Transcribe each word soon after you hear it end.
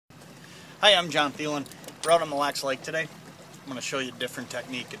Hi, I'm John Thelen. We're out on Mille Lacs Lake today. I'm going to show you a different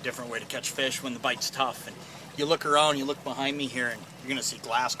technique, a different way to catch fish when the bite's tough. And you look around, you look behind me here, and you're going to see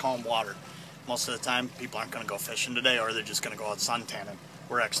glass calm water. Most of the time, people aren't going to go fishing today, or they're just going to go out suntanning.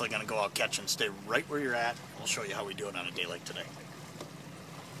 We're actually going to go out catching. Stay right where you're at. We'll show you how we do it on a day like today.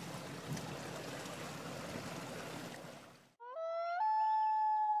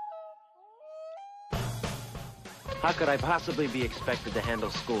 How could I possibly be expected to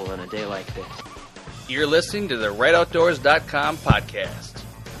handle school on a day like this? You're listening to the RightOutdoors.com podcast.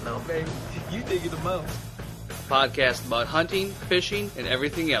 No, baby, you think you're the most. Podcast about hunting, fishing, and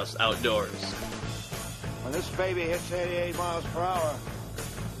everything else outdoors. When this baby hits 88 miles per hour,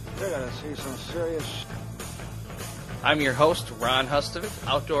 you're gonna see some serious... I'm your host, Ron Hustvedt,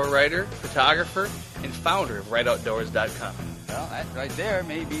 outdoor writer, photographer, and founder of RightOutdoors.com. Well, that right there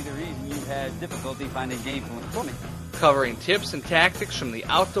may be the reason you've had difficulty finding game swimming. Covering tips and tactics from the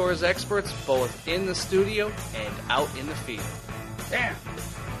outdoors experts, both in the studio and out in the field. Damn,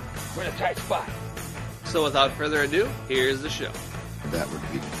 we're in a tight spot. So without further ado, here's the show. That would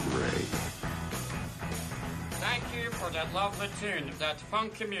be great. Thank you for that lovely tune. That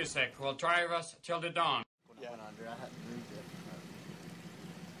funky music will drive us till the dawn. Yeah, Andre, I hadn't read it.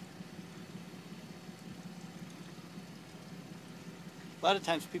 A lot of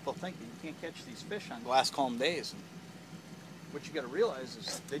times people think that you can't catch these fish on glass calm days. And what you got to realize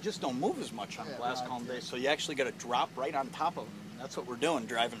is they just don't move as much on glass calm days. So you actually got to drop right on top of them. And that's what we're doing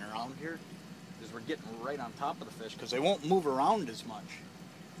driving around here, is we're getting right on top of the fish because they won't move around as much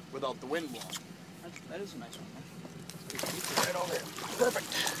without the wind blowing. That is a nice one. Right over here.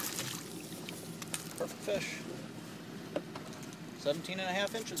 Perfect. Perfect fish.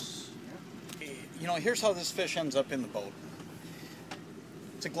 17.5 inches. You know, here's how this fish ends up in the boat.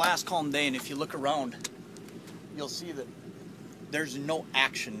 It's a glass calm day, and if you look around, you'll see that there's no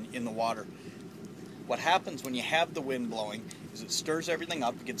action in the water. What happens when you have the wind blowing is it stirs everything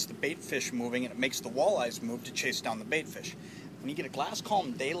up, it gets the bait fish moving, and it makes the walleyes move to chase down the bait fish. When you get a glass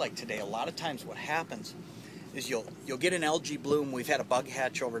calm day like today, a lot of times what happens is you'll get an algae bloom. We've had a bug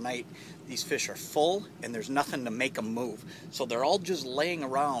hatch overnight. These fish are full, and there's nothing to make them move. So they're all just laying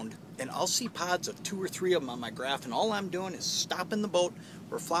around, and I'll see pods of 2 or 3 of them on my graph, and all I'm doing is stopping the boat,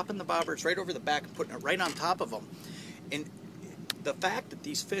 we're flopping the bobbers right over the back and putting it right on top of them. And the fact that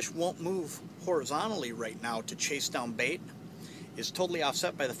these fish won't move horizontally right now to chase down bait is totally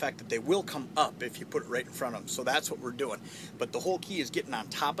offset by the fact that they will come up if you put it right in front of them. So that's what we're doing. But the whole key is getting on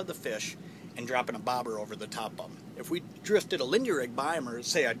top of the fish and dropping a bobber over the top of them. If we drifted a Lindy rig by them, or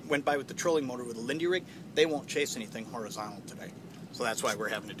say I went by with the trolling motor with a Lindy rig, they won't chase anything horizontal today. So that's why we're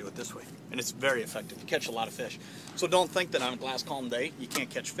having to do it this way. And it's very effective. You catch a lot of fish. So don't think that on a glass calm day you can't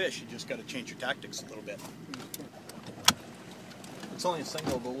catch fish. You just got to change your tactics a little bit. It's only a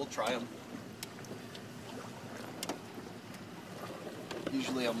single, but we'll try them.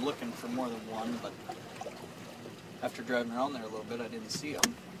 Usually I'm looking for more than one, but after driving around there a little bit, I didn't see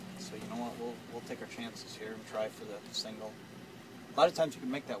them. So you know what, we'll take our chances here and try for the single. A lot of times you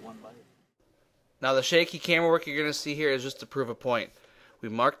can make that one bite. Now the shaky camera work you're going to see here is just to prove a point. We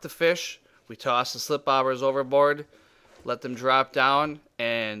mark the fish, we toss the slip bobbers overboard, let them drop down,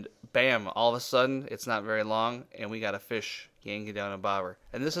 and bam, all of a sudden, it's not very long, and we got a fish yanking down a bobber.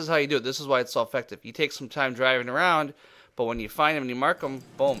 And this is how you do it. This is why it's so effective. You take some time driving around, but when you find them and you mark them,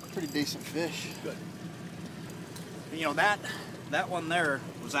 boom. Pretty decent fish. Good. You know, that one there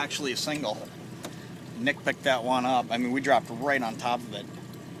was actually a single. Nick picked that one up. I mean, we dropped right on top of it.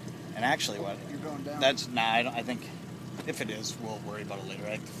 And actually, what? You're going down. That's, nah, I think if it is, we'll worry about it later.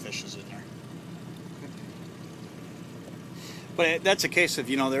 I think the fish is in there. But that's a case of,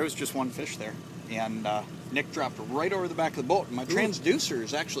 you know, there was just one fish there. And Nick dropped right over the back of the boat. And my transducer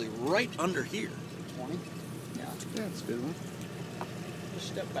is actually right under here. 20? Yeah. Yeah, it's a good one. Just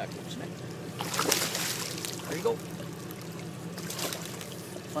step backwards, Nick. There you go.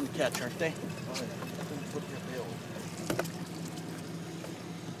 Fun to catch, aren't they?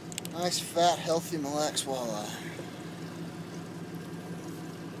 Nice, fat, healthy Mille Lacs walleye.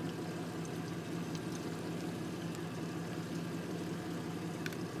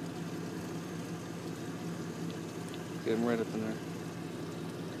 Get him right up in there.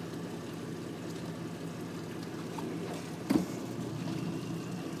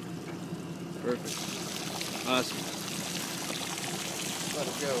 Perfect. Awesome. Let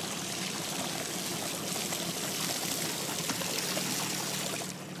it go.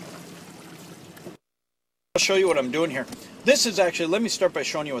 I'll show you what I'm doing here. This is actually, let me start by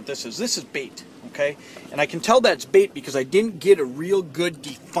showing you what this is. This is bait, okay? And I can tell that's bait because I didn't get a real good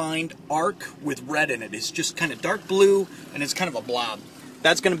defined arc with red in it. It's just kind of dark blue and it's kind of a blob.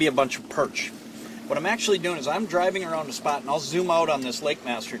 that's going to be a bunch of perch. What I'm actually doing is I'm driving around a spot, and I'll zoom out on this Lake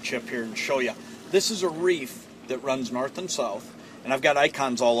Master chip here and show you. This is a reef that runs north and south, and I've got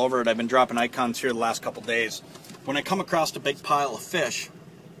icons all over it. I've been dropping icons here the last couple days. When I come across a big pile of fish,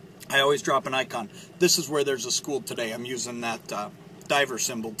 I always drop an icon. This is where there's a school today. I'm using that diver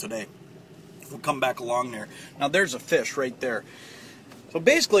symbol today. We'll come back along there. Now there's a fish right there. So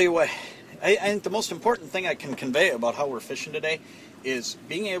basically, what I think the most important thing I can convey about how we're fishing today is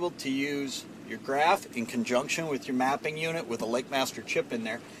being able to use your graph in conjunction with your mapping unit with a Lake Master chip in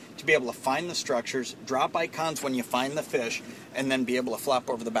there to be able to find the structures, drop icons when you find the fish, and then be able to flap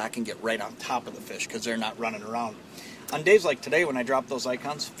over the back and get right on top of the fish because they're not running around. On days like today when I drop those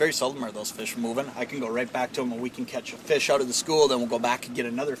icons, very seldom are those fish moving. I can go right back to them and we can catch a fish out of the school, then we'll go back and get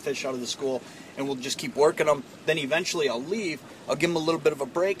another fish out of the school, and we'll just keep working them. Then eventually I'll leave, I'll give them a little bit of a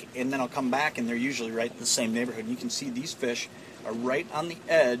break, and then I'll come back, and they're usually right in the same neighborhood. And you can see these fish are right on the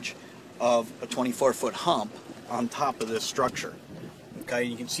edge of a 24-foot hump on top of this structure. Okay,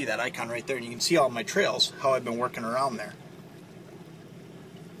 you can see that icon right there, and you can see all my trails, how I've been working around there.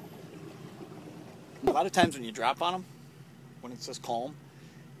 A lot of times when you drop on them, when it's this calm,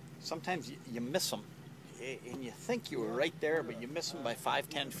 sometimes you miss them, and you think you were right there, but you miss them by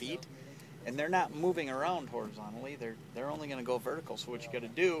 5-10 feet, and they're not moving around horizontally. They're only going to go vertical. So what you got to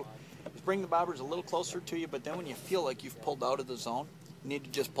do is bring the bobbers a little closer to you, but then when you feel like you've pulled out of the zone, you need to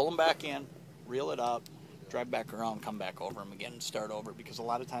just pull them back in, reel it up, drive back around, come back over them again and start over, because a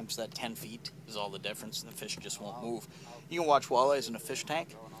lot of times that 10 feet is all the difference, and the fish just won't move. You can watch walleyes in a fish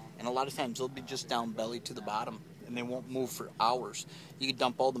tank, and a lot of times they'll be just down belly to the bottom, and they won't move for hours. You can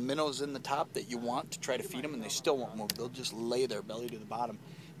dump all the minnows in the top that you want to try to feed them, and they still won't move. They'll just lay there belly to the bottom.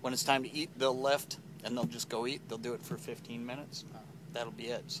 When it's time to eat, they'll lift, and they'll just go eat. They'll do it for 15 minutes. That'll be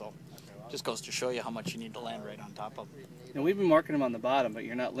it. So just goes to show you how much you need to land right on top of them. And we've been marking them on the bottom, but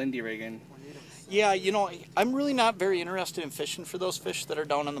you're not Lindy rigging. Yeah, you know, I'm really not very interested in fishing for those fish that are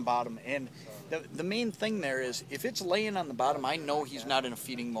down on the bottom. And the main thing there is, if it's laying on the bottom, I know he's not in a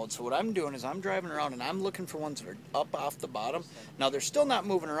feeding mode. So what I'm doing is I'm driving around and I'm looking for ones that are up off the bottom. Now, they're still not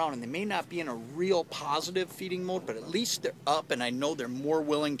moving around, and they may not be in a real positive feeding mode, but at least they're up, and I know they're more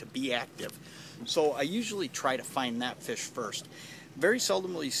willing to be active. So I usually try to find that fish first. Very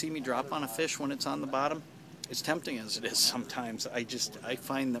seldom will you see me drop on a fish when it's on the bottom. As tempting as it is sometimes, I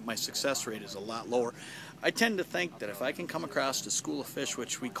find that my success rate is a lot lower. I tend to think that if I can come across a school of fish,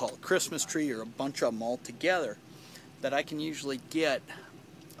 which we call a Christmas tree, or a bunch of them all together, that I can usually get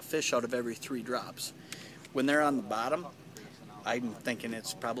a fish out of every 3 drops. When they're on the bottom, I'm thinking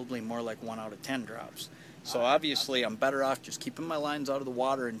it's probably more like 1 out of 10 drops. So obviously I'm better off just keeping my lines out of the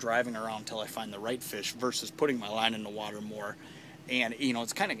water and driving around until I find the right fish versus putting my line in the water more. And you know,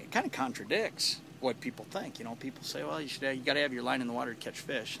 it kind of contradicts what people think. You know, people say, well, you got to have your line in the water to catch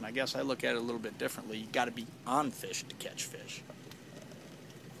fish, and I guess I look at it a little bit differently. You got to be on fish to catch fish.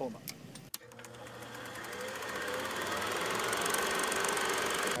 Hold on.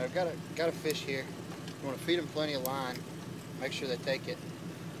 I've got a fish here. You want to feed them plenty of line. Make sure they take it.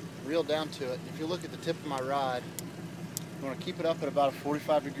 Reel down to it. If you look at the tip of my rod, you want to keep it up at about a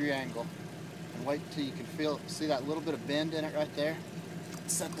 45-degree angle, and wait until you can see that little bit of bend in it right there.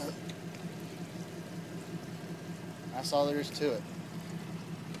 Set the hook. That's all there is to it.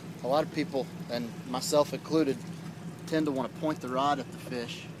 A lot of people, and myself included, tend to want to point the rod at the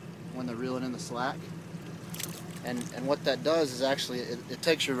fish when they're reeling in the slack. And what that does is actually, it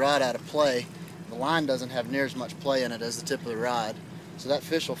takes your rod out of play. The line doesn't have near as much play in it as the tip of the rod. So that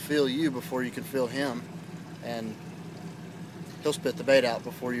fish will feel you before you can feel him. And he'll spit the bait out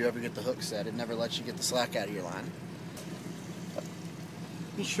before you ever get the hook set. It never lets you get the slack out of your line.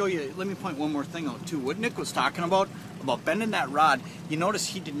 Let me show you, let me point one more thing out too. What Nick was talking about bending that rod, you notice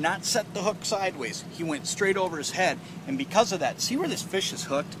he did not set the hook sideways. He went straight over his head, and because of that, see where this fish is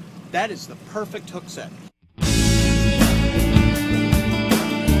hooked? That is the perfect hook set.